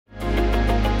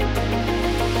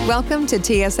Welcome to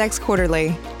TSX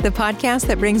Quarterly, the podcast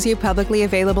that brings you publicly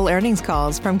available earnings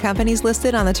calls from companies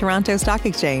listed on the Toronto Stock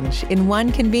Exchange in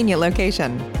one convenient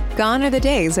location. Gone are the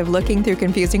days of looking through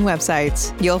confusing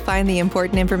websites. You'll find the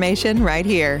important information right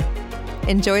here.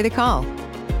 Enjoy the call.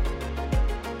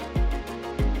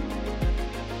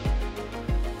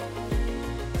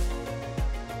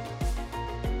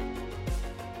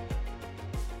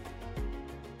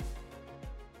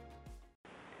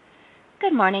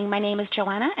 Good morning. My name is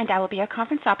Joanna, and I will be your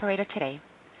conference operator today.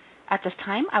 At this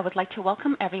time, I would like to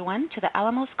welcome everyone to the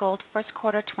Alamos Gold First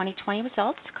Quarter 2020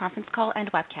 Results Conference Call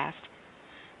and Webcast.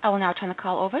 I will now turn the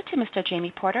call over to Mr.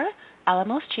 Jamie Porter,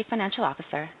 Alamos Chief Financial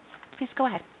Officer. Please go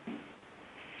ahead.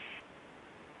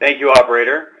 Thank you,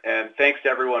 operator, and thanks to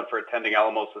everyone for attending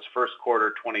Alamos's First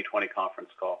Quarter 2020 conference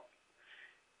call.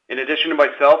 In addition to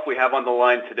myself, we have on the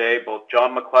line today both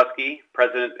John McCluskey,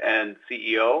 President and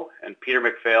CEO, and Peter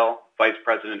MacPhail, Vice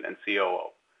President and COO.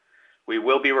 We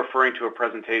will be referring to a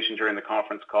presentation during the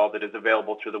conference call that is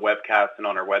available through the webcast and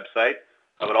on our website.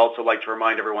 I would also like to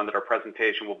remind everyone that our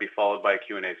presentation will be followed by a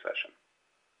Q&A session.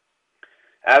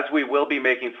 As we will be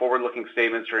making forward-looking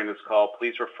statements during this call,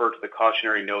 please refer to the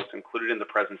cautionary notes included in the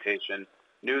presentation,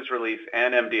 news release,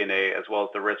 and MD&A, as well as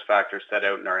the risk factors set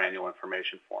out in our annual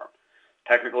information form.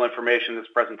 Technical information in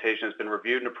this presentation has been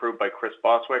reviewed and approved by Chris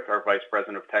Boswick, our Vice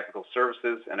President of Technical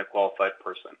Services, and a qualified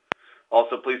person.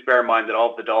 Also, please bear in mind that all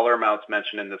of the dollar amounts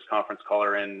mentioned in this conference call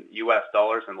are in U.S.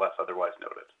 dollars unless otherwise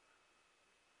noted.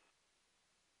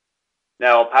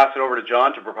 Now, I'll pass it over to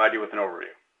John to provide you with an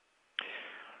overview.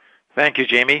 Thank you,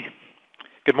 Jamie.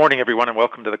 Good morning, everyone, and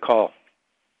welcome to the call.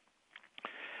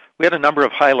 We had a number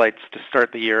of highlights to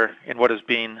start the year in what has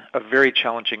been a very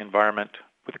challenging environment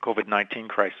with the COVID-19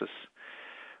 crisis.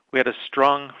 We had a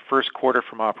strong first quarter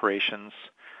from operations,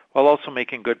 while also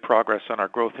making good progress on our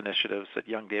growth initiatives at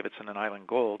Young-Davidson and Island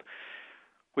Gold,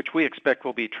 which we expect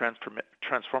will be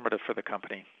transformative for the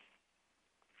company.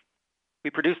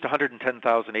 We produced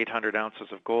 110,800 ounces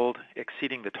of gold,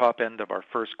 exceeding the top end of our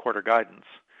first quarter guidance,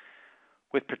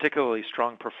 with particularly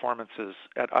strong performances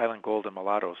at Island Gold and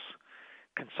Mulatos.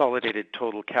 Consolidated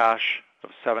total cash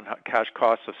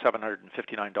costs of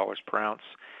 $759 per ounce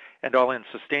and all-in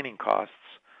sustaining costs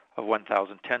of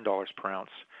 $1,010 per ounce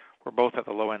were both at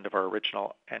the low end of our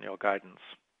original annual guidance.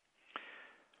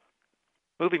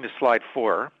 Moving to slide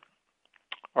 4,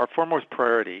 our foremost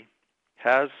priority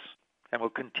has and will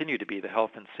continue to be the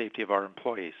health and safety of our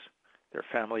employees, their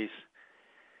families,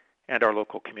 and our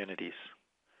local communities.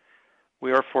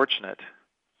 We are fortunate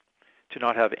to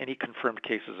not have any confirmed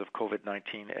cases of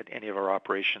COVID-19 at any of our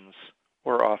operations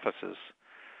or offices,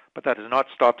 but that has not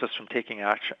stopped us from taking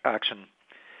action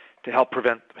to help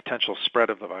prevent the potential spread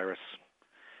of the virus.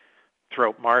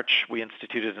 Throughout March, we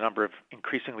instituted a number of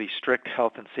increasingly strict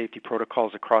health and safety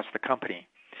protocols across the company.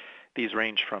 These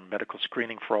range from medical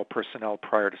screening for all personnel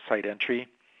prior to site entry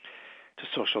to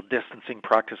social distancing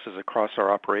practices across our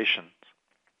operations.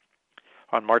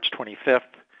 On March 25th,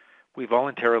 we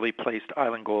voluntarily placed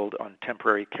Island Gold on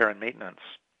temporary care and maintenance.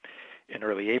 In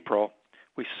early April,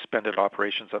 we suspended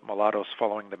operations at Mulatos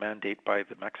following the mandate by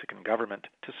the Mexican government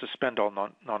to suspend all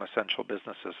non-essential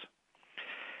businesses.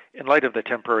 In light of the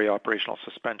temporary operational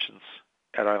suspensions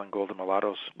at Island Gold and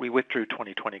Mulatos, we withdrew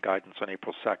 2020 guidance on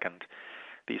April 2nd.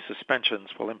 These suspensions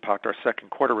will impact our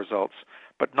second quarter results,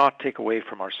 but not take away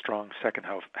from our strong second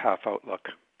half outlook.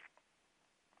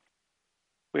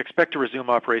 We expect to resume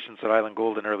operations at Island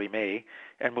Gold in early May,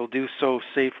 and will do so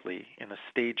safely in a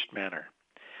staged manner.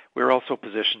 We are also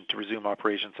positioned to resume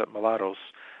operations at Mulatos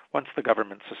once the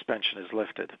government suspension is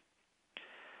lifted.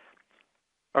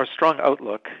 Our strong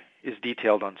outlook is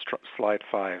detailed on slide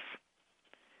 5.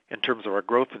 In terms of our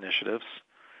growth initiatives,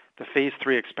 the Phase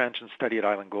 3 expansion study at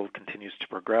Island Gold continues to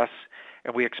progress,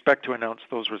 and we expect to announce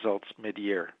those results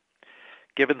mid-year.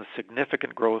 Given the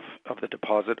significant growth of the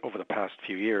deposit over the past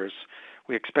few years,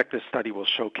 we expect this study will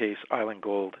showcase Island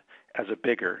Gold as a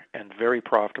bigger and very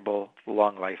profitable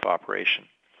long-life operation.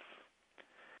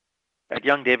 At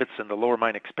Young-Davidson, the lower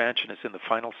mine expansion is in the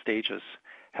final stages,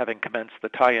 having commenced the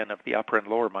tie-in of the upper and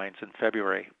lower mines in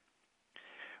February.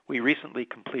 We recently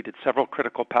completed several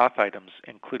critical path items,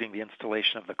 including the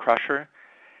installation of the crusher,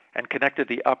 and connected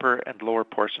the upper and lower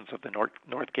portions of the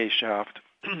north gate shaft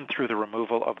through the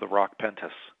removal of the rock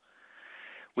pentice.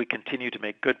 We continue to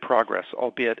make good progress,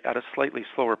 albeit at a slightly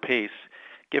slower pace,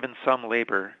 given some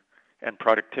labor and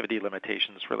productivity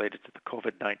limitations related to the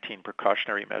COVID-19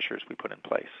 precautionary measures we put in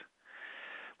place.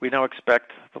 We now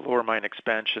expect the lower mine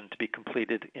expansion to be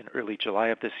completed in early July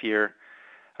of this year,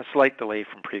 a slight delay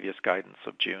from previous guidance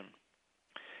of June.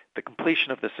 The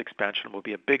completion of this expansion will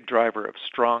be a big driver of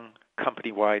strong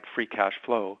company-wide free cash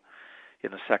flow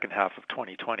in the second half of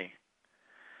 2020.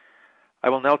 I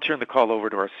will now turn the call over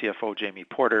to our CFO, Jamie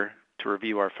Porter, to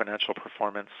review our financial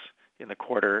performance in the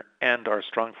quarter and our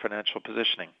strong financial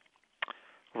positioning.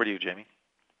 Over to you, Jamie.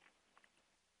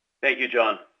 Thank you,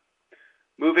 John.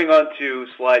 Moving on to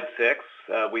slide 6,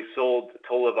 we sold a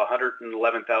total of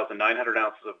 111,900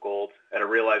 ounces of gold at a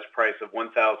realized price of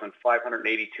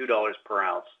 $1,582 per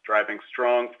ounce, driving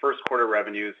strong first quarter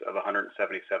revenues of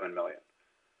 $177 million.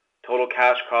 Total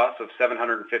cash costs of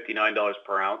 $759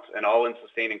 per ounce and all-in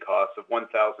sustaining costs of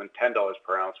 $1,010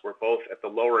 per ounce were both at the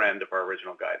lower end of our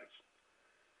original guidance.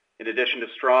 In addition to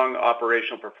strong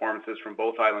operational performances from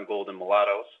both Island Gold and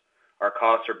Mulatos, our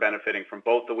costs are benefiting from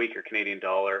both the weaker Canadian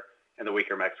dollar and the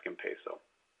weaker Mexican peso.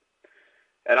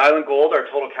 At Island Gold, our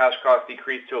total cash cost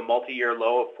decreased to a multi-year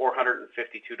low of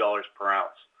 $452 per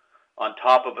ounce. On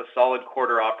top of a solid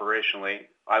quarter operationally,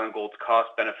 Island Gold's cost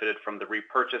benefited from the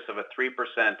repurchase of a 3%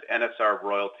 NSR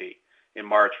royalty in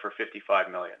March for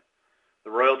 $55 million. The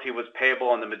royalty was payable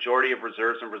on the majority of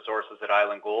reserves and resources at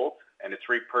Island Gold, and its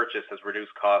repurchase has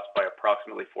reduced costs by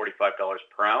approximately $45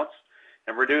 per ounce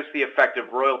and reduced the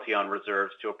effective royalty on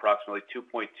reserves to approximately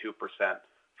 2.2%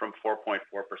 from 4.4%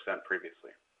 previously.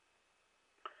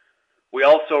 We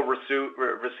also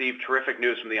received terrific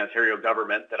news from the Ontario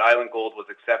government that Island Gold was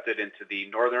accepted into the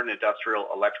Northern Industrial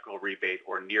Electrical Rebate,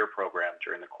 or NEAR program,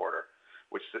 during the quarter,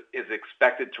 which is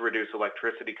expected to reduce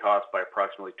electricity costs by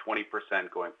approximately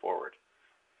 20% going forward.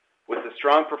 With the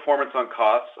strong performance on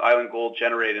costs, Island Gold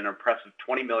generated an impressive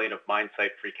 $20 million of mine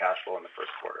site free cash flow in the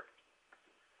first quarter.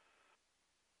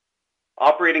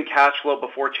 Operating cash flow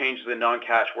before changes in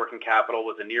non-cash working capital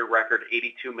was a near record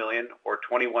 $82 million, or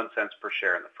 21 cents per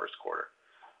share in the first quarter.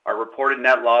 Our reported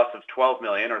net loss of $12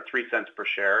 million, or 3 cents per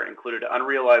share, included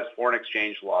unrealized foreign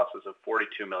exchange losses of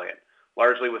 $42 million,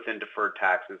 largely within deferred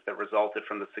taxes that resulted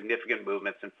from the significant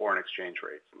movements in foreign exchange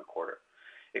rates in the quarter.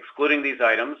 Excluding these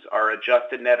items, our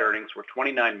adjusted net earnings were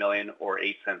 $29 million, or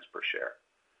 8 cents per share.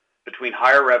 Between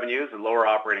higher revenues and lower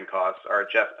operating costs, our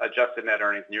adjusted net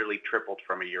earnings nearly tripled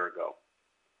from a year ago.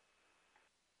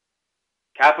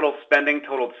 Capital spending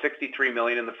totaled $63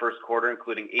 million in the first quarter,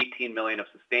 including $18 million of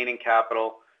sustaining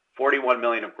capital, $41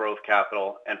 million of growth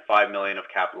capital, and $5 million of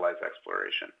capitalized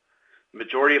exploration. The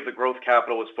majority of the growth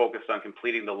capital was focused on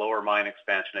completing the lower mine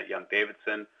expansion at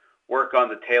Young-Davidson, work on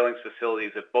the tailings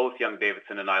facilities at both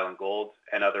Young-Davidson and Island Gold,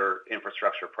 and other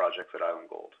infrastructure projects at Island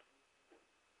Gold.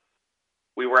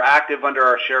 We were active under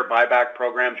our share buyback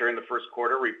program during the first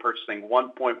quarter, repurchasing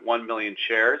 1.1 million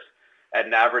shares at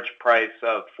an average price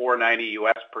of $4.90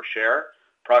 US per share,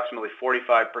 approximately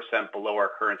 45% below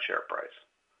our current share price.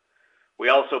 We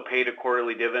also paid a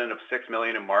quarterly dividend of $6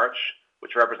 million in March,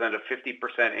 which represented a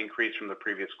 50% increase from the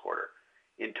previous quarter.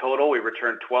 In total, we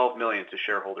returned $12 million to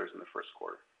shareholders in the first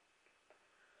quarter.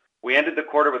 We ended the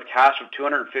quarter with cash of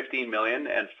 $215 million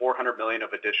and $400 million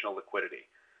of additional liquidity.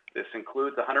 This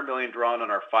includes $100 million drawn on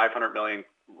our $500 million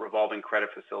revolving credit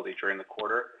facility during the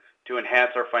quarter to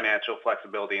enhance our financial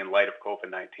flexibility in light of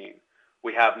COVID-19.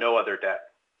 We have no other debt.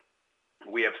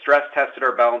 We have stress tested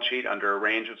our balance sheet under a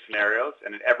range of scenarios,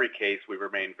 and in every case, we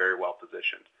remain very well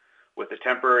positioned. With the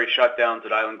temporary shutdowns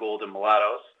at Island Gold and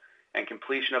Mulatos and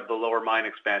completion of the lower mine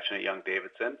expansion at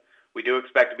Young-Davidson, we do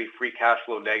expect to be free cash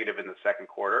flow negative in the second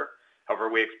quarter. However,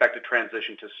 we expect to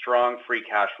transition to strong free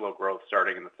cash flow growth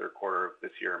starting in the third quarter of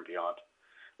this year and beyond.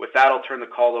 With that, I'll turn the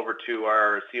call over to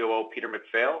our COO, Peter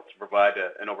MacPhail, to provide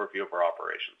an overview of our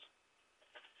operations.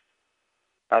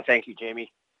 Thank you,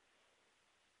 Jamie.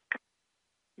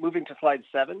 Moving to slide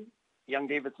 7,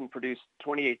 Young-Davidson produced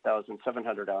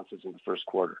 28,700 ounces in the first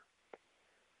quarter.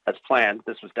 As planned,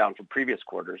 this was down from previous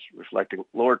quarters, reflecting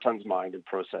lower tons mined and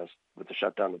processed with the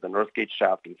shutdown of the Northgate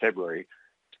shaft in February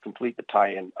to complete the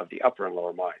tie-in of the upper and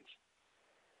lower mines.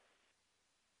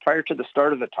 Prior to the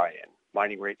start of the tie-in,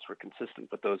 mining rates were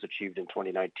consistent with those achieved in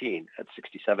 2019 at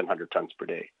 6,700 tons per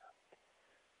day.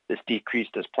 This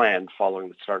decreased as planned following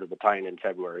the start of the tie-in in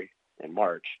February and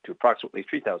March to approximately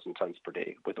 3,000 tons per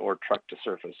day with ore trucked to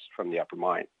surface from the upper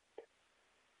mine.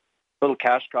 Total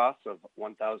cash costs of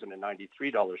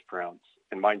 $1,093 per ounce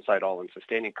and mine site all-in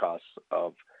sustaining costs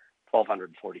of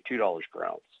 $1,242 per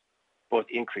ounce, both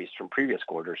increased from previous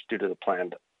quarters due to the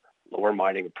planned lower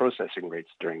mining and processing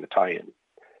rates during the tie-in.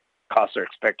 Costs are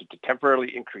expected to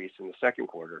temporarily increase in the second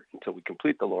quarter until we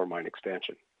complete the lower mine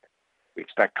expansion. We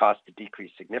expect costs to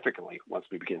decrease significantly once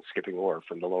we begin skipping ore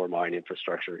from the lower mine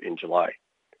infrastructure in July.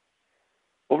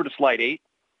 Over to slide 8,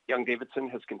 Young-Davidson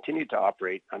has continued to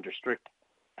operate under strict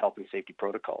health and safety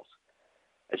protocols.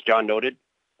 As John noted,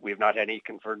 we have not had any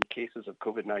confirmed cases of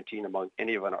COVID-19 among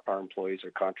any of our employees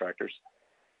or contractors,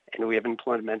 and we have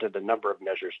implemented a number of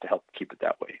measures to help keep it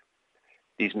that way.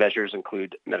 These measures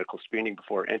include medical screening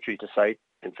before entry to site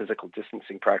and physical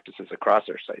distancing practices across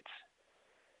our sites.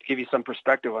 To give you some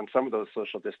perspective on some of those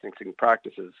social distancing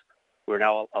practices, we're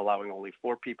now allowing only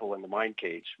 4 people in the mine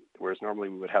cage, whereas normally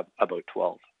we would have about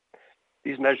 12.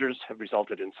 These measures have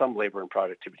resulted in some labor and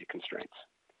productivity constraints.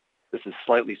 This has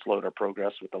slightly slowed our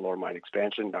progress with the lower mine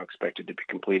expansion, now expected to be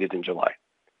completed in July.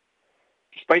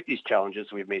 Despite these challenges,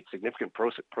 we've made significant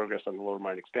progress on the lower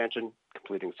mine expansion,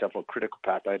 completing several critical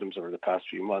path items over the past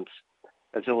few months,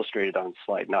 as illustrated on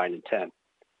slide 9 and 10.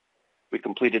 We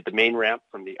completed the main ramp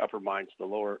from the upper mine to the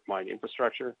lower mine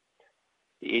infrastructure.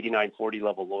 The 8940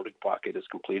 level loading pocket is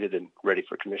completed and ready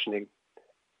for commissioning.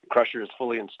 The crusher is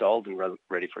fully installed and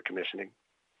ready for commissioning.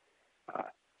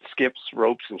 Skips,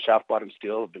 ropes, and shaft bottom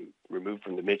steel have been removed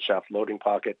from the mid-shaft loading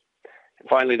pocket. And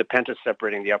finally, the penta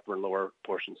separating the upper and lower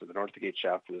portions of the North Gate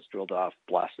shaft was drilled off,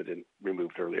 blasted, and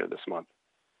removed earlier this month.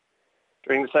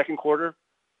 During the second quarter,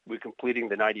 we're completing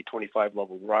the 9025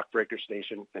 level rock breaker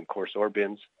station and coarse ore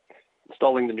bins,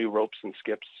 installing the new ropes and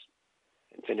skips,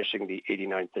 and finishing the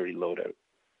 8930 loadout.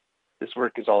 This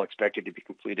work is all expected to be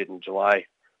completed in July,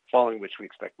 following which we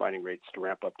expect mining rates to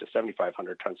ramp up to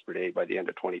 7,500 tons per day by the end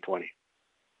of 2020.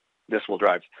 This will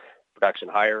drive production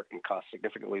higher and cost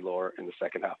significantly lower in the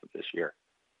second half of this year.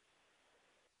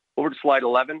 Over to slide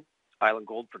 11, Island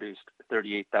Gold produced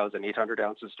 38,800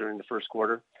 ounces during the first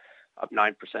quarter, up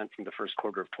 9% from the first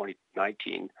quarter of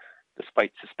 2019,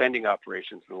 despite suspending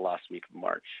operations in the last week of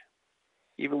March.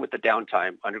 Even with the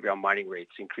downtime, underground mining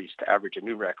rates increased to average a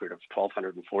new record of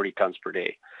 1,240 tons per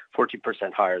day,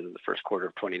 14% higher than the first quarter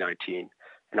of 2019,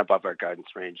 and above our guidance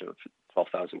range of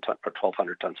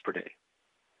 1,200 tons per day.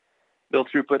 Mill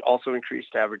throughput also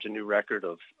increased to average a new record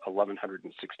of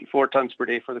 1,164 tons per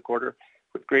day for the quarter,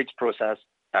 with grades processed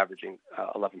averaging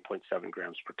 11.7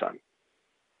 grams per ton.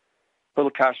 Total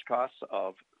cash costs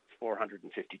of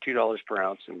 $452 per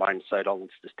ounce and mine site all-in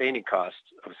sustaining costs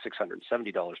of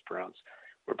 $670 per ounce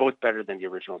were both better than the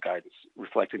original guidance,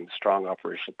 reflecting the strong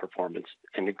operational performance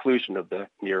and inclusion of the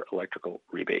near electrical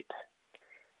rebate.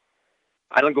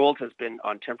 Island Gold has been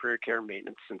on temporary care and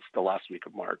maintenance since the last week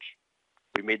of March.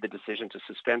 We made the decision to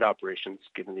suspend operations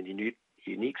given the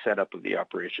unique setup of the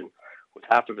operation, with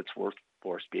half of its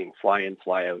workforce being fly-in,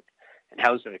 fly-out, and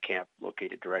housed at a camp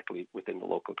located directly within the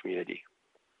local community.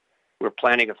 We're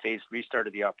planning a phased restart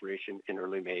of the operation in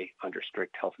early May under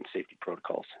strict health and safety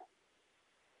protocols.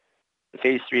 The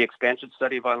Phase 3 expansion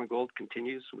study of Island Gold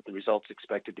continues, with the results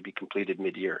expected to be completed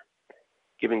mid-year.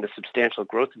 Given the substantial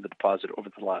growth of the deposit over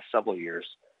the last several years,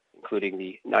 including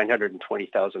the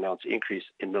 920,000-ounce increase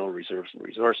in mineral reserves and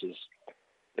resources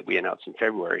that we announced in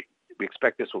February, we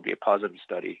expect this will be a positive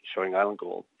study showing Island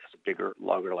Gold as a bigger,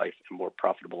 longer life, and more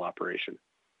profitable operation.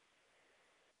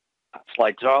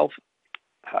 Slide 12.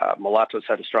 Mulatos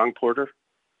had a strong quarter,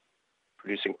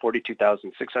 producing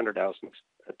 42,600 ounces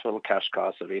at total cash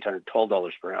costs of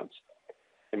 $812 per ounce,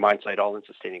 and mine site all-in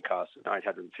sustaining costs of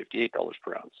 $958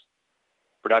 per ounce.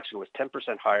 Production was 10%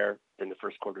 higher than the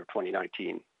first quarter of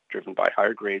 2019, driven by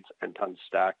higher grades and tons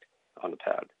stacked on the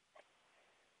pad.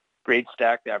 Grades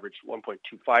stacked averaged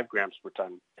 1.25 grams per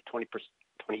ton, a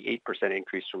 28%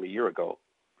 increase from a year ago,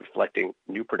 reflecting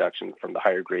new production from the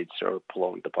higher grade Cerro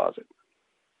Pelon deposit.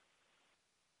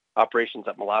 Operations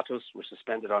at Mulatos were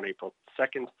suspended on April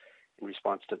 2nd in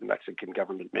response to the Mexican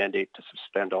government mandate to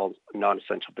suspend all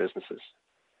non-essential businesses.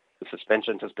 The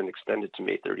suspension has been extended to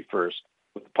May 31st,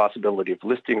 with the possibility of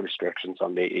lifting restrictions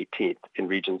on May 18th in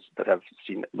regions that have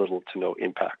seen little to no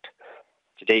impact.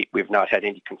 To date, we have not had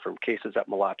any confirmed cases at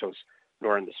Mulatos,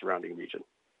 nor in the surrounding region.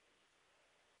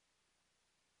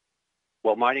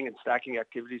 While mining and stacking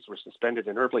activities were suspended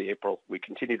in early April, we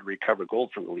continued to recover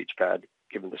gold from the leach pad,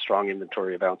 given the strong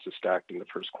inventory of ounces stacked in the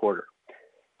first quarter.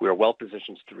 We are well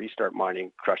positioned to restart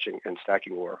mining, crushing, and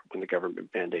stacking ore when the government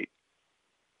mandate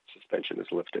suspension is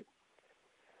lifted.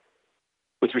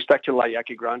 With respect to La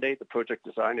Yaqui Grande, the project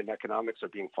design and economics are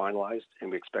being finalized,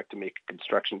 and we expect to make a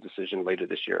construction decision later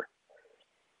this year.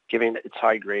 Given its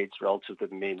high grades relative to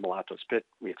the main Mulatos pit,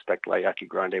 we expect La Yaqui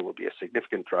Grande will be a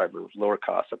significant driver of lower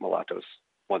costs at Mulatos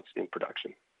once in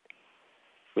production.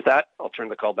 With that, I'll turn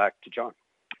the call back to John.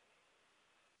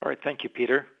 All right, thank you,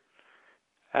 Peter.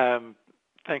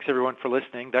 Thanks, everyone, for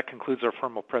listening. That concludes our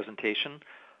formal presentation.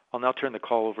 I'll now turn the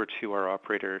call over to our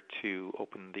operator to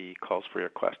open the calls for your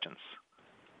questions.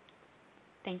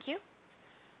 Thank you.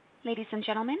 Ladies and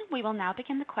gentlemen, we will now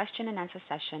begin the question and answer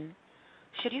session.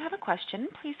 Should you have a question,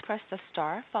 please press the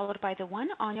star followed by the 1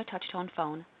 on your touch-tone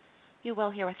phone. You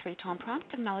will hear a 3-tone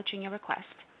prompt acknowledging your request.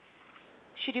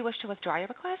 Should you wish to withdraw your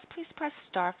request, please press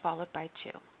star followed by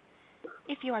 2.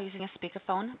 If you are using a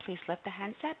speakerphone, please lift the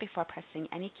handset before pressing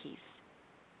any keys.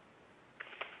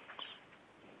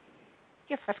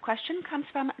 Your first question comes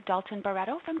from Dalton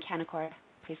Barretto from Canaccord.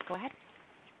 Please go ahead.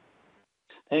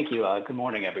 Thank you. Good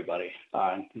morning, everybody.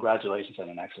 Congratulations on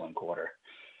an excellent quarter.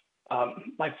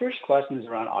 My first question is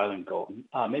around Island Gold.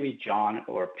 Maybe John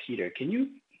or Peter, can you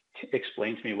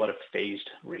explain to me what a phased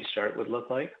restart would look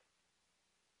like?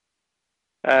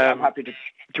 I'm happy to. Do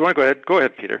you want to go ahead? Go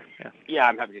ahead, Peter. Yeah,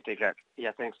 I'm happy to take that.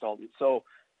 Yeah, thanks, Dalton. So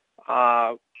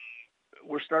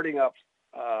we're starting up.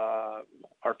 Our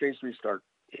phased restart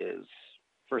is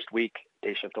first week,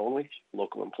 day shift only,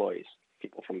 local employees,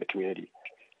 people from the community.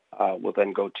 We'll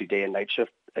then go to day and night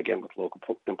shift, again with local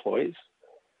employees.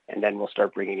 And then we'll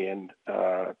start bringing in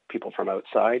people from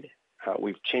outside.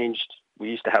 We've changed. We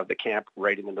used to have the camp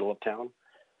right in the middle of town.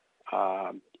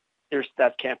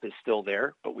 That camp is still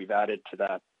there, but we've added to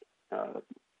that,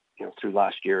 through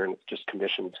last year, and just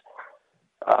commissioned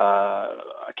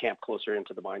a camp closer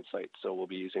into the mine site. So we'll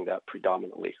be using that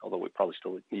predominantly, although we probably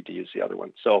still need to use the other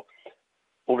one. So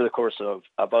over the course of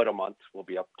about a month, we'll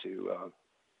be up to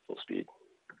full speed.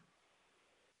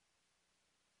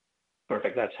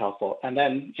 Perfect. That's helpful. And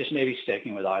then just maybe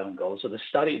sticking with Island Gold. So the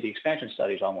expansion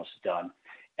study is almost done.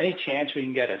 Any chance we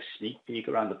can get a sneak peek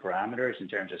around the parameters in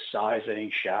terms of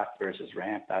sizing, shaft versus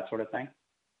ramp, that sort of thing?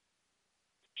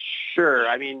 Sure.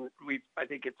 I mean, I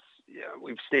think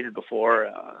we've stated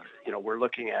before, we're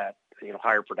looking at,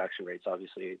 higher production rates,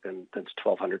 obviously, than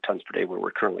 1,200 tons per day where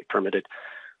we're currently permitted.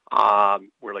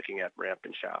 We're looking at ramp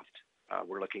and shaft.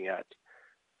 We're looking at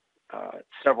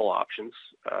several options,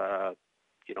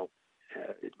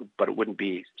 but it wouldn't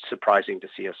be surprising to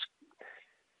see us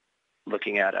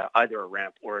looking at either a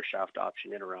ramp or a shaft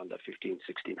option in around the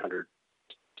 1,600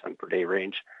 ton per day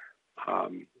range,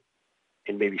 and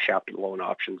maybe shaft and loan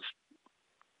options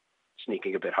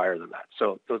sneaking a bit higher than that.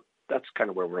 So that's kind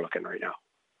of where we're looking right now.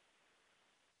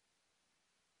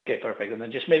 Okay, perfect. And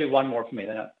then just maybe one more for me,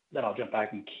 then I'll jump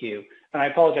back in queue. And I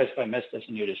apologize if I missed this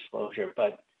in your disclosure,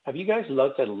 but have you guys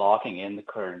looked at locking in the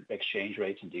current exchange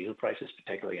rates and diesel prices,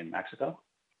 particularly in Mexico?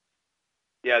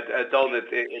 Yeah, Dalton,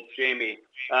 it's Jamie.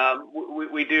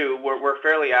 We do. We're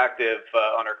fairly active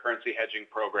on our currency hedging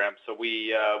program. So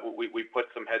we put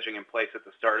some hedging in place at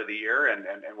the start of the year, and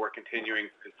we're continuing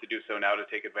to do so now to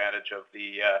take advantage of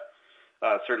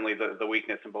certainly the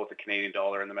weakness in both the Canadian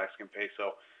dollar and the Mexican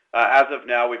peso. As of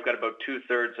now, we've got about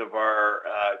 2/3 of our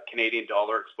Canadian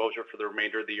dollar exposure for the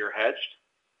remainder of the year hedged,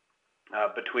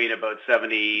 between about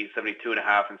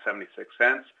 72.5 and 76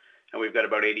 cents. And we've got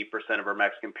about 80% of our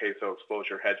Mexican peso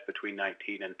exposure hedged between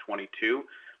 19 and 22.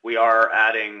 We are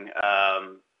adding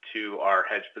to our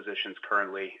hedge positions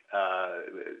currently,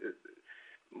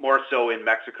 more so in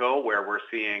Mexico, where we're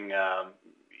seeing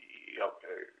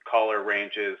collar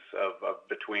ranges of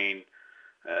between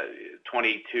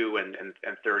 22 and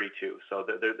 32. So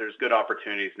there's good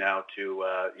opportunities now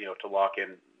to lock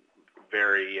in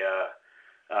very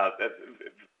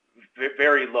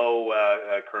very low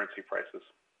currency prices.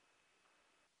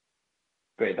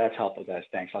 Great. That's helpful, guys.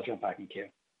 Thanks. I'll jump back in queue.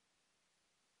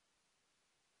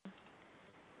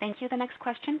 Thank you. The next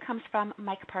question comes from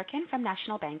Mike Parkin from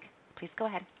National Bank. Please go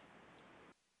ahead.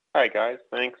 Hi, guys.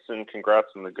 Thanks, and congrats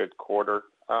on the good quarter.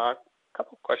 A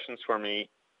couple of questions for me.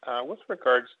 With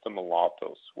regards to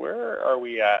Mulatos, where are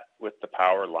we at with the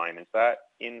power line? Is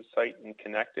that in sight and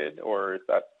connected, or is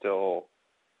that still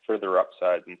further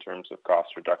upside in terms of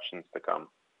cost reductions to come?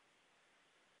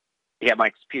 Yeah,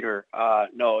 Mike, it's Peter.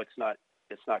 No, it's not.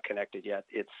 It's not connected yet.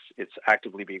 It's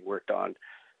actively being worked on.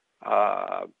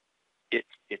 It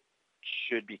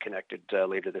should be connected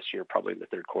later this year, probably in the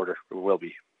third quarter. It will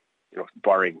be,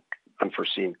 barring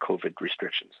unforeseen COVID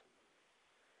restrictions.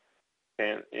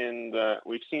 And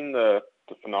we've seen the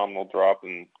phenomenal drop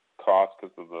in cost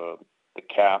because of the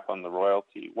cap on the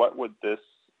royalty. What would this,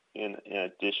 in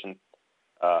addition,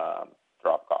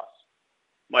 drop costs?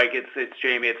 Mike, it's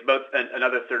Jamie. It's about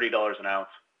another $30 an ounce.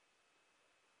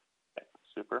 Okay,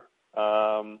 super.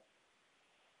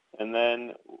 And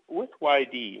then with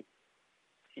YD,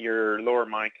 your lower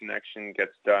mine connection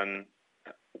gets done.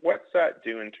 What's that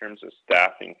do in terms of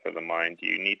staffing for the mine? Do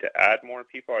you need to add more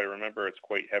people? I remember it's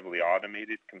quite heavily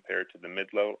automated compared to the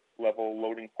mid-level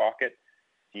loading pocket.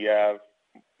 Do you have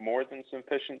more than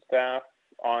sufficient staff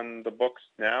on the books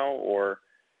now, or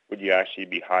would you actually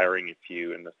be hiring a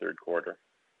few in the third quarter?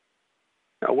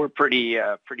 No, we're pretty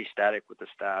static with the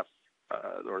staff,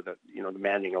 or the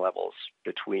manning levels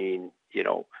between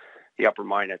the upper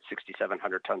mine at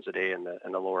 6,700 tons a day and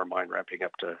the lower mine ramping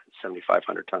up to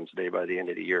 7,500 tons a day by the end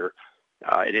of the year.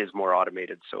 It is more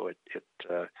automated, so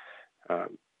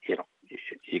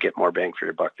you get more bang for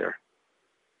your buck there.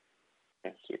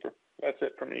 Okay, super. That's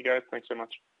it from you guys. Thanks so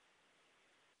much.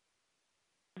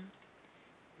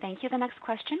 Thank you. The next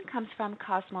question comes from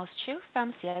Cosmos Chiu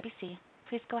from CIBC.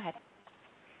 Please go ahead.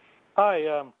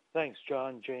 Hi. Thanks,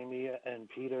 John, Jamie, and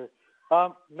Peter.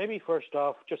 Maybe first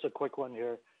off, just a quick one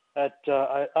here. At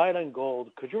Island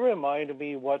Gold, could you remind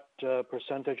me what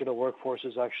percentage of the workforce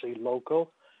is actually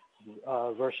local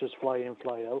versus fly in,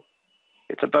 fly out?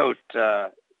 It's about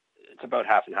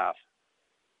half and half.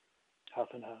 Half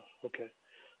and half. Okay.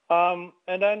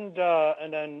 And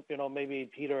then maybe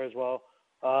Peter as well.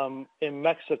 In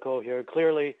Mexico here,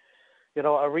 clearly,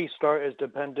 a restart is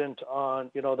dependent on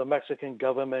the Mexican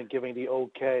government giving the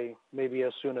okay, maybe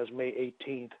as soon as May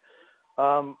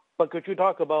 18th. But could you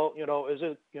talk about is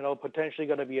it potentially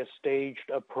going to be a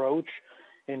staged approach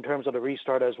in terms of the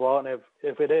restart as well? And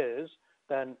if it is,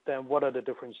 then what are the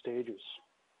different stages?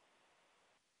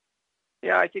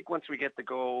 Yeah, I think once we get the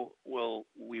go,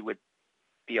 we would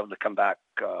be able to come back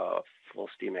full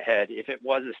steam ahead. If it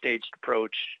was a staged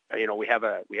approach, we have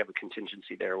a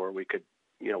contingency there where we could,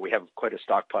 we have quite a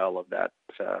stockpile of that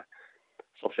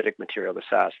sulfidic material, the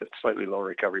SAS, that's slightly lower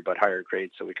recovery but higher grade,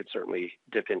 so we could certainly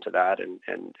dip into that and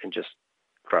just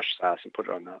crush SAS and put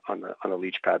it on a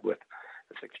leach pad with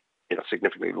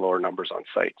significantly lower numbers on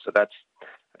site. So that's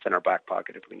in our back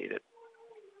pocket if we need it.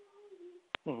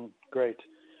 Mm-hmm. Great.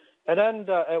 And then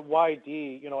at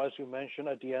YD, as you mentioned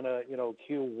at the end of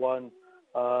Q1,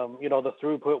 the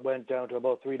throughput went down to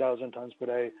about 3,000 tons per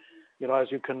day.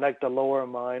 As you connect the lower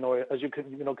mine, or as you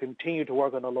continue to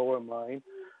work on the lower mine,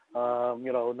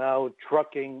 now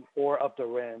trucking ore up the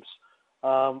ramps.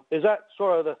 Is that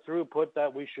sort of the throughput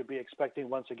that we should be expecting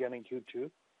once again in Q2?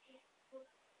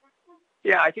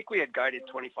 Yeah, I think we had guided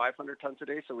 2,500 tons a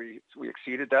day, so we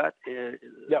exceeded that in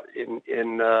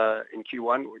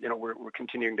Q1. We're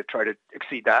continuing to try to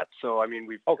exceed that. So I mean,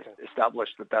 we've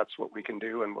established that that's what we can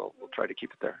do, and we'll try to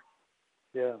keep it there.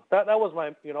 Yeah, that was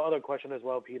my other question as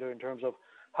well, Peter. In terms of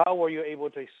how were you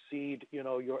able to exceed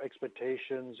your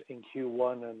expectations in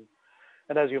Q1,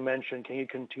 and as you mentioned, can you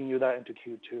continue that into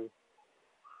Q2?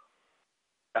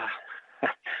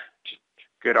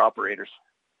 Good operators.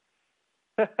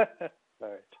 All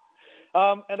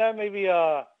right. And then maybe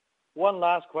one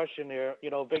last question here,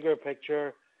 bigger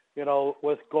picture,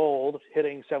 with gold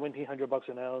hitting $1,700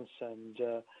 an ounce, and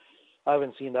I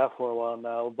haven't seen that for a while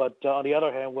now. But on the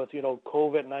other hand, with,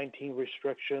 COVID-19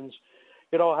 restrictions,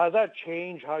 has that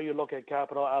changed how you look at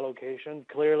capital allocation?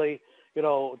 Clearly,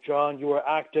 John, you were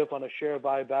active on the share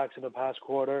buybacks in the past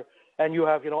quarter, and you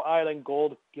have, Island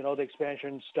Gold, the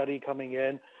expansion study coming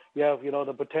in. You have,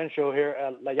 the potential here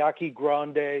at La Yaqui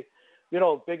Grande.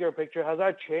 Bigger picture, has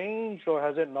that changed or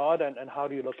has it not? And how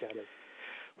do you look at it?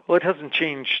 Well, it hasn't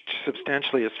changed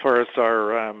substantially as far as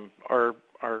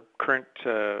our current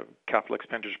capital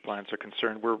expenditure plans are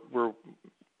concerned. We're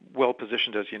well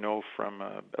positioned, as you know, from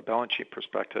a balance sheet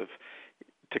perspective,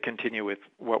 to continue with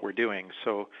what we're doing.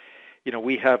 So,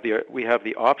 we have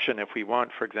the option, if we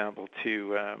want, for example,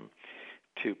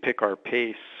 to pick our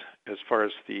pace as far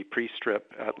as the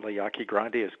pre-strip at La Yaqui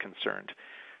Grande is concerned.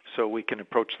 So we can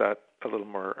approach that a little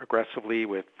more aggressively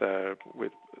with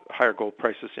higher gold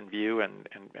prices in view, and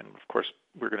of course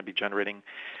we're going to be generating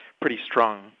pretty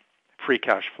strong free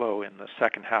cash flow in the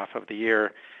second half of the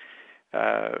year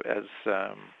as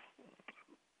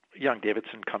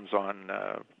Young-Davidson comes on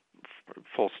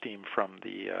full steam from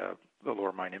the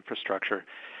lower mine infrastructure.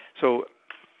 So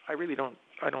I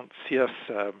don't see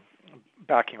us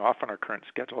backing off on our current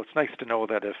schedule. It's nice to know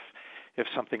that if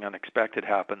something unexpected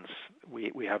happens,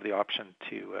 we have the option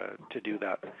to do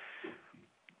that.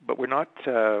 But we're not,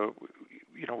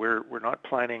 we're not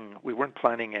planning. We weren't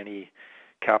planning any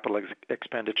capital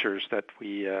expenditures that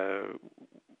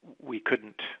we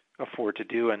couldn't afford to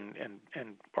do, and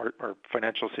our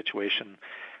financial situation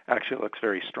actually looks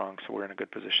very strong. So we're in a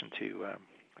good position to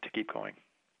keep going.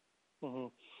 Mm-hmm.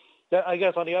 Yeah, I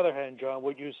guess on the other hand, John,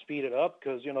 would you speed it up?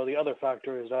 Because the other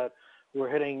factor is that we're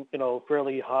hitting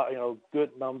fairly high,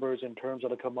 good numbers in terms of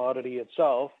the commodity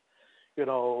itself.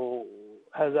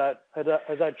 Has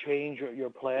that changed your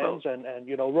plans, and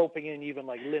roping in even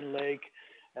like Lynn Lake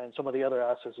and some of the other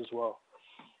assets as well?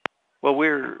 Well,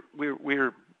 we're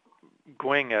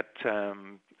going at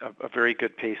a very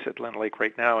good pace at Lynn Lake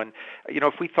right now, and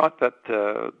if we thought that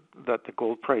the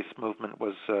gold price movement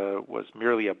was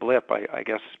merely a blip, I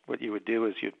guess what you would do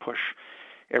is you'd push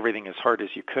everything as hard as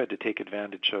you could to take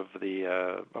advantage of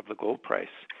the gold price.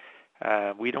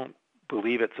 We don't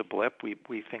believe it's a blip.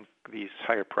 We think these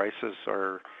higher prices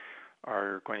are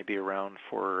going to be around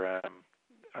for a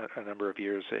number of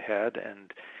years ahead,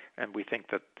 and we think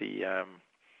that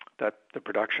the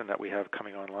production that we have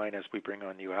coming online as we bring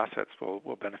on new assets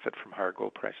will benefit from higher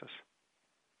gold prices.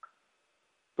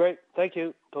 Great, thank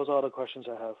you. Those are all the questions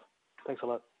I have. Thanks a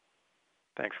lot.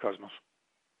 Thanks, Cosmos.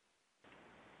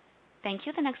 Thank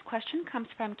you. The next question comes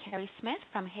from Kerry Smith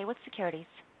from Haywood Securities.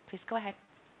 Please go ahead.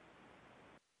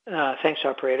 Thanks,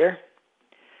 operator.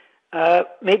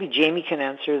 Maybe Jamie can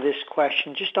answer this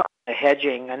question. Just on the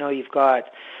hedging, I know you've got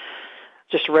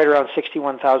just right around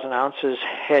 61,000 ounces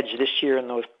hedged this year in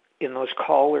those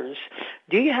collars.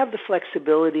 Do you have the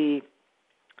flexibility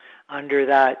under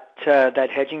that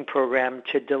hedging program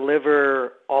to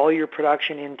deliver all your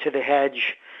production into the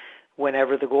hedge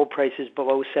whenever the gold price is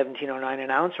below $1,709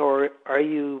 an ounce, or are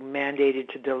you mandated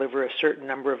to deliver a certain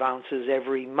number of ounces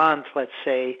every month, let's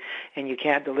say, and you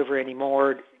can't deliver any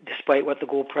more despite what the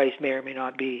gold price may or may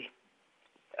not be?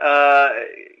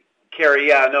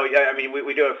 Kerry, I mean,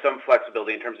 we do have some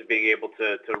flexibility in terms of being able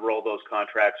to roll those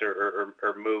contracts or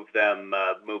move them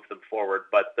forward,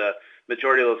 but the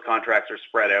majority of those contracts are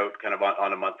spread out kind of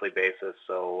on a monthly basis.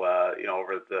 So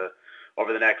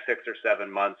over the next 6 or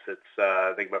 7 months, it's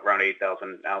I think about around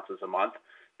 8,000 ounces a month.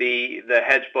 The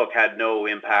hedge book had no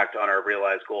impact on our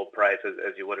realized gold price,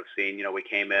 as you would have seen. You know, we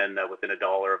came in within $1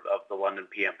 of the London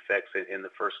PM fix in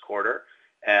the first quarter,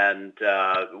 and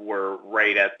we're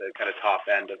right at the kind of top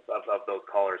end of those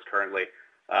collars currently.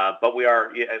 But we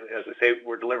are, as I say,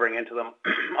 we're delivering into them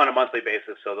on a monthly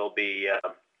basis, so there'll be,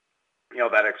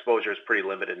 that exposure is pretty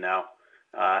limited now.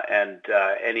 And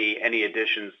any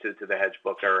additions to the hedge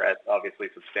book are at obviously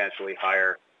substantially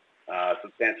higher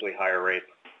rates.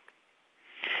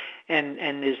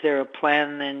 And is there a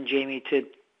plan then, Jamie, to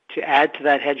add to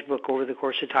that hedge book over the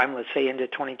course of time, let's say into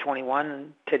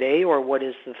 2021 today, or what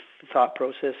is the thought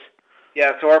process?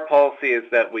 Yeah, so our policy is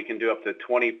that we can do up to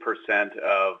 20%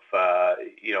 of our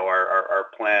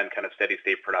planned kind of steady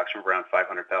state production of around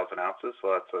 500,000 ounces.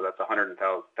 So that's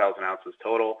 100,000 ounces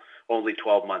total, only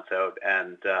 12 months out,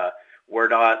 and we're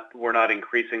not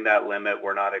increasing that limit.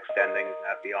 We're not extending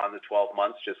that beyond the 12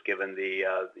 months, just given the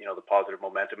the positive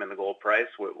momentum in the gold price.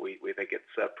 We think it's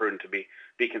prudent to be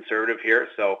conservative here.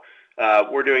 So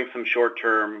we're doing some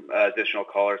short-term additional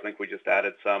collars. I think we just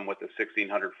added some with the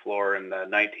 1,600 floor and the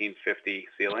 1,950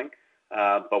 ceiling.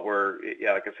 But we're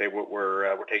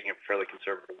taking a fairly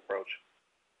conservative approach.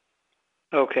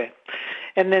 Okay,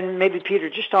 and then maybe Peter,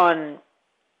 just on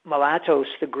Mulatos,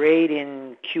 the grade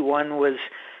in Q1 was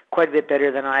quite a bit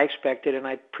better than I expected, and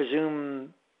I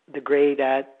presume the grade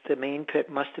at the main pit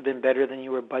must have been better than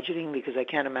you were budgeting, because I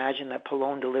can't imagine that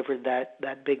Pelone delivered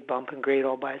that big bump in grade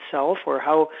all by itself. Or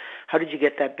how did you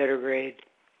get that better grade?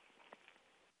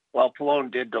 Well, Pelone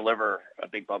did deliver a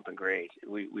big bump in grade.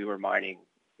 We were mining,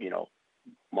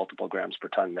 multiple grams per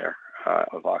ton there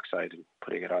of oxide and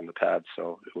putting it on the pad,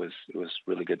 so it was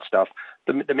really good stuff.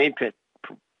 The main pit,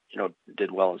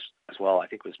 did well as well. I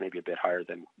think it was maybe a bit higher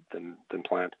than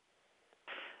planned.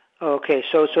 Okay,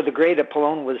 so the grade at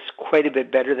Pelone was quite a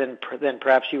bit better than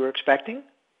perhaps you were expecting?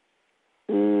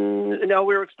 No,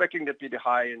 we were expecting it to be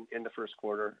high in the first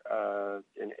quarter,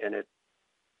 and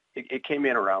it came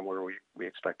in around where we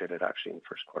expected it actually in the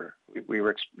first quarter. We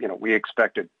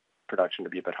expected production to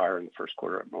be a bit higher in the first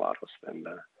quarter at Mulatos than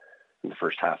in the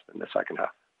first half and the second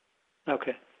half.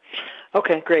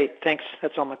 Okay, great. Thanks.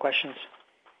 That's all my questions.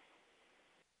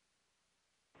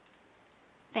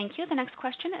 Thank you. The next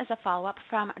question is a follow-up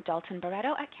from Dalton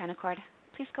Barreto at Canaccord.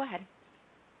 Please go ahead.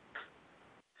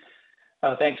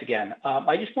 Thanks again.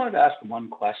 I just wanted to ask one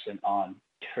question on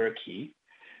Turkey.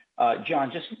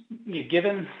 John, just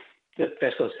given the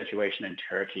fiscal situation in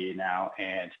Turkey now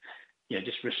and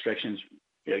just restrictions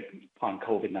on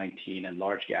COVID-19 and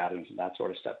large gatherings and that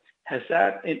sort of stuff, has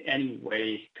that in any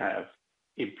way kind of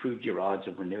improved your odds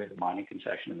of renewing the mining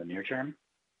concession in the near term?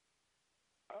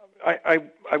 I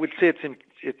would say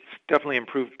it's definitely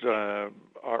improved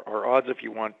our odds, if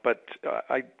you want, but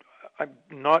I'm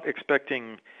not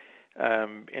expecting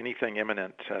anything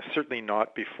imminent. Certainly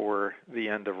not before the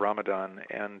end of Ramadan.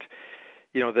 And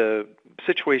the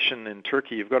situation in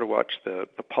Turkey, you've got to watch the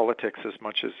politics as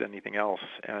much as anything else.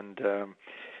 And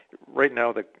right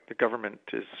now, the government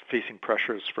is facing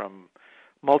pressures from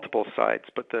multiple sides,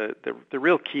 but the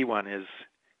real key one is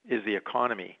the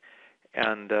economy.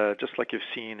 And just like you've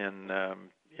seen in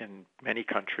many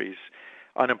countries,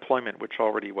 unemployment, which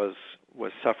already was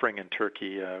suffering in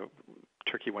Turkey,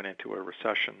 Turkey went into a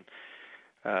recession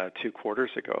 2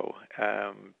 quarters ago.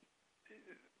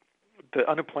 The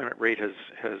unemployment rate has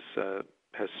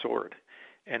soared,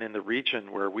 and in the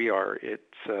region where we are,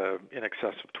 it's in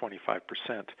excess of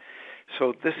 25%.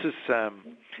 So this is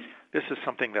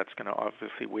something that's going to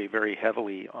obviously weigh very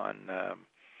heavily on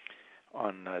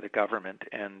the government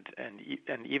and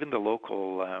even the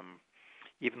local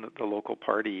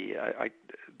party.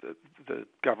 The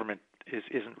government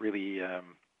isn't really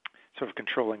sort of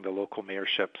controlling the local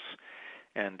mayorships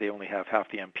and they only have half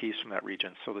the MPs from that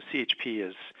region. So the CHP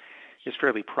is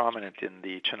fairly prominent in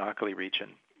the Chinakali region.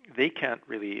 They can't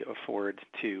really afford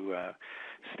to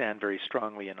stand very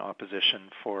strongly in opposition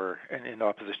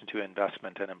to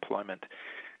investment and employment,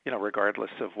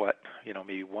 regardless of what,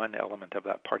 maybe one element of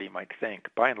that party might think.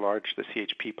 By and large, the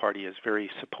CHP party is very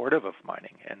supportive of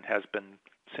mining and has been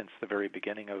since the very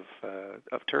beginning of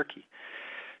Turkey.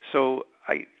 So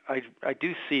I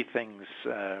do see things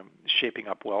shaping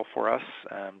up well for us,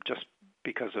 just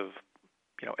because of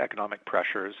economic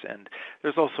pressures, and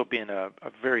there's also been a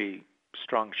very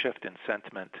strong shift in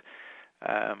sentiment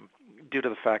due to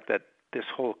the fact that this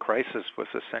whole crisis was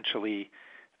essentially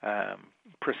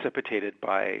precipitated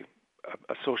by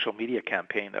a social media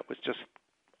campaign that was just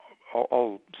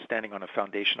all standing on a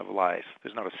foundation of lies.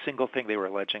 There's not a single thing they were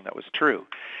alleging that was true.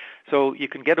 So you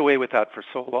can get away with that for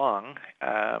so long,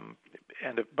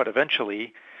 but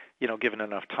eventually, given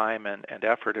enough time and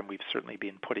effort, and we've certainly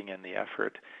been putting in the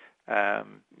effort,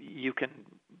 you can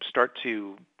start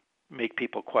to make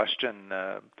people question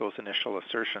those initial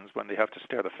assertions when they have to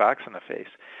stare the facts in the face.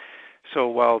 So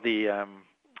while the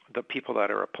people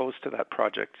that are opposed to that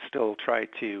project still try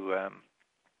to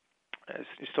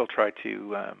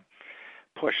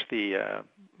push the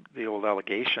old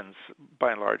allegations,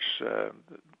 by and large,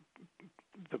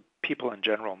 the people in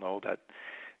general know that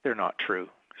they're not true.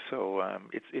 So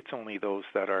it's only those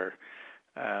that are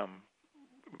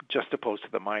just opposed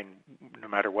to the mine, no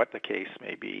matter what the case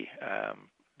may be.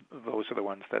 Those are the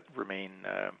ones that remain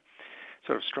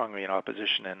sort of strongly in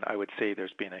opposition, and I would say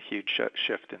there's been a huge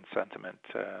shift in sentiment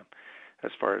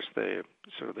as far as the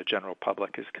general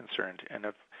public is concerned. And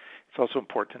it's also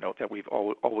important to note that we've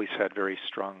always had very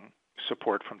strong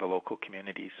support from the local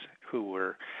communities who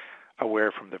were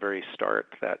aware from the very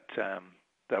start that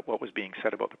what was being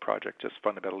said about the project just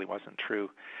fundamentally wasn't true.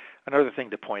 Another thing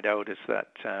to point out is that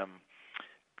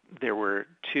there were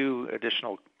 2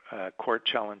 additional court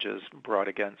challenges brought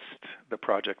against the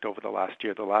project over the last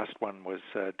year. The last one was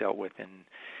dealt with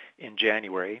in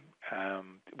January.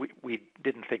 We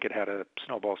didn't think it had a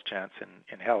snowball's chance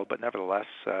in hell, but nevertheless,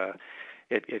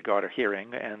 it got a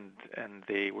hearing, and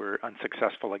they were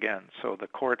unsuccessful again. So the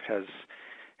court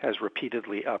has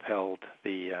repeatedly upheld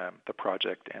the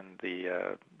project and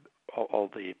all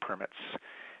the permits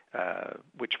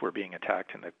which were being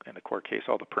attacked in the court case.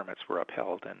 All the permits were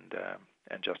upheld and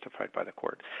justified by the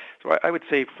court. So I would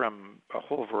say, from a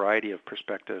whole variety of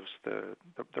perspectives,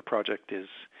 the project is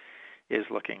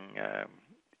looking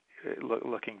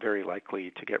very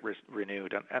likely to get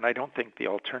renewed, and I don't think the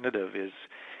alternative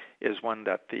is one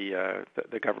that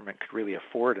the government could really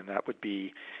afford, and that would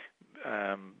be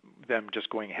them just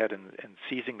going ahead and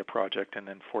seizing the project and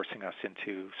then forcing us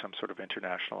into some sort of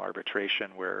international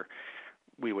arbitration where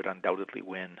we would undoubtedly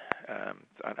win.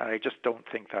 I just don't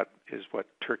think that is what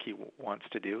Turkey wants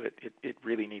to do. It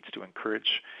really needs to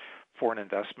encourage foreign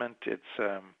investment.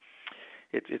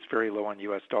 It's very low on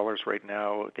U.S. dollars right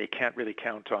now. They can't really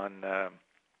count on.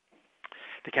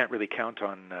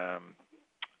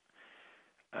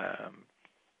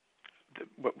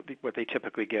 What they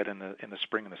typically get in the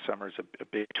spring and the summer is a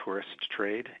big tourist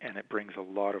trade, and it brings a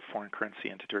lot of foreign currency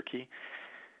into Turkey.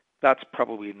 That's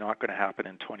probably not going to happen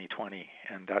in 2020,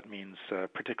 and that means,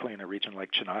 particularly in a region like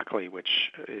Çanakkale,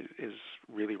 which is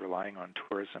really relying on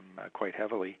tourism quite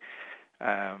heavily,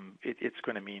 it's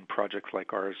going to mean projects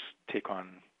like ours take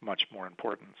on much more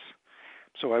importance.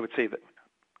 So I would say that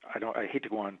I hate to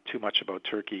go on too much about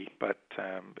Turkey, but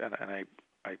I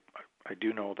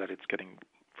do know that it's getting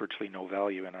virtually no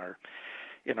value in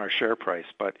our share price.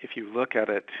 But if you look at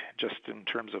it just in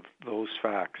terms of those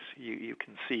facts, you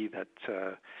can see that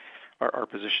our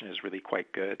position is really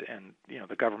quite good. And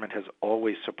the government has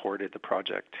always supported the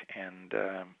project, and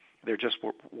they're just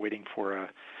waiting for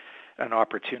an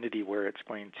opportunity where it's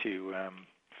going to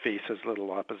face as little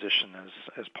opposition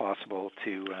as possible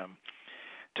to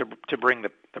bring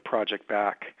the project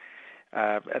back.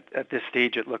 At this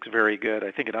stage, it looks very good.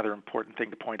 I think another important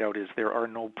thing to point out is there are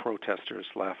no protesters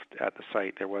left at the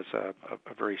site. There was a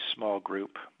very small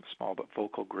but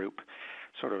vocal group,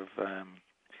 sort of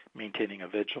maintaining a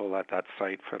vigil at that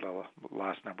site for the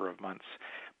last number of months.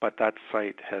 But that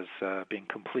site has been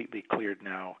completely cleared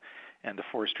now, and the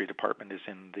forestry department is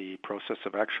in the process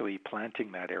of actually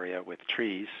planting that area with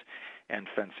trees and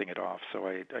fencing it off. So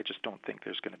I just don't think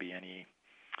there's going to be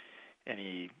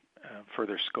any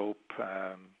further scope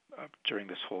during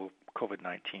this whole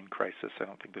COVID-19 crisis. I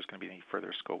don't think there's going to be any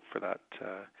further scope for that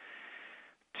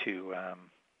to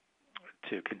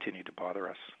continue to bother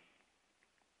us.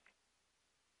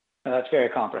 That's very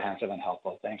comprehensive and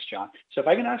helpful. Thanks, John. So if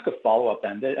I can ask a follow-up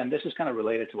then, and this is kind of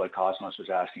related to what Cosmos was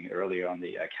asking earlier on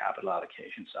the capital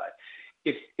allocation side.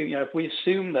 If we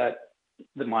assume that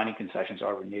the mining concessions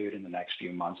are renewed in the next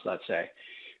few months, let's say,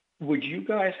 would you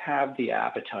guys have the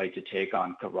appetite to take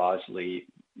on Karozli,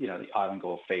 the Island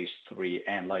Gold Phase 3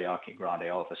 and La Yaqui Grande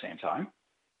all at the same time?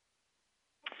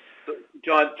 So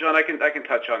John, I can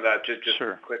touch on that just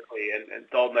Sure. quickly. And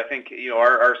Dalton, I think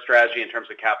our strategy in terms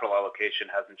of capital allocation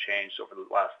hasn't changed over the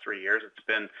last 3 years. It's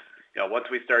been once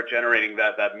we start generating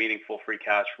that meaningful free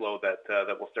cash flow that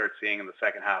we'll start seeing in the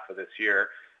second half of this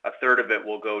year, a third of it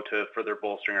will go to further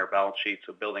bolstering our balance sheet,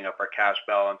 so building up our cash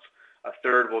balance. A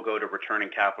third will go to returning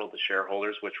capital to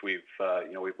shareholders, which we've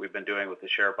been doing with the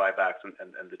share buybacks and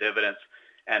the dividends.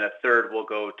 And a third will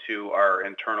go to our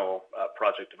internal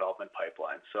project development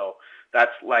pipeline. So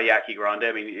that's La Yaqui Grande.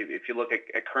 I mean, if you look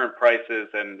at current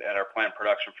prices and our planned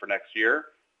production for next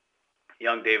year,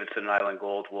 Young-Davidson and Island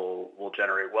Gold will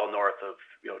generate well north of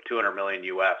 $200 million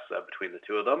US between the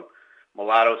two of them.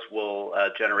 Mulatos will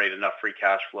generate enough free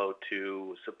cash flow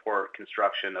to support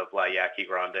construction of La Yaqui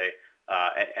Grande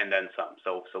and then some.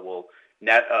 So we'll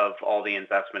net of all the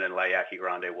investment in La Yaqui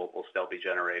Grande, we'll still be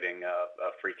generating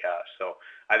free cash. So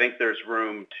I think there's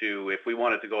room to, if we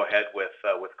wanted to go ahead with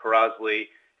Karozli,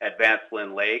 advance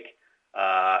Lynn Lake,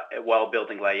 while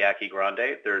building La Yaqui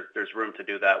Grande, there's room to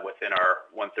do that within our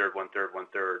one-third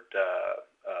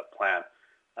plan.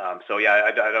 So yeah,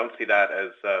 I don't see that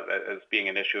as being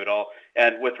an issue at all.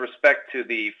 And with respect to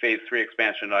the Phase 3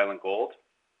 expansion at Island Gold,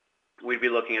 we'd be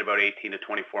looking at about 18 to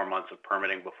 24 months of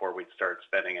permitting before we'd start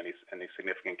spending any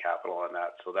significant capital on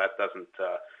that. So that doesn't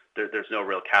there's no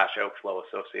real cash outflow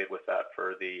associated with that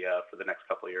for the next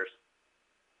couple of years.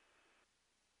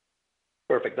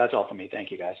 Perfect. That's all for me.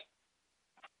 Thank you, guys.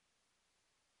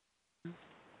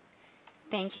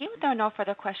 Thank you. There are no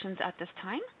further questions at this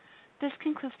time. This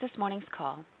concludes this morning's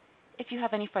call. If you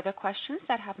have any further questions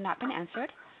that have not been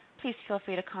answered, please feel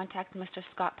free to contact Mr.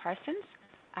 Scott Parsons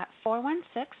at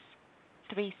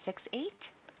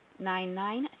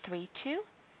 416-368-9932,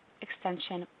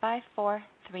 extension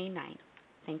 5439.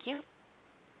 Thank you.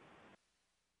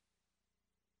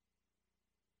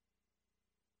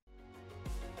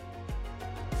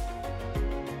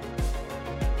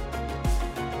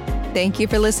 Thank you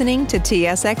for listening to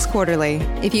TSX Quarterly.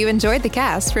 If you enjoyed the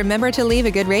cast, remember to leave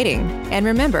a good rating. And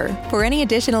remember, for any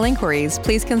additional inquiries,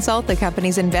 please consult the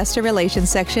company's investor relations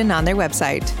section on their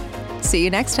website. See you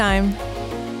next time.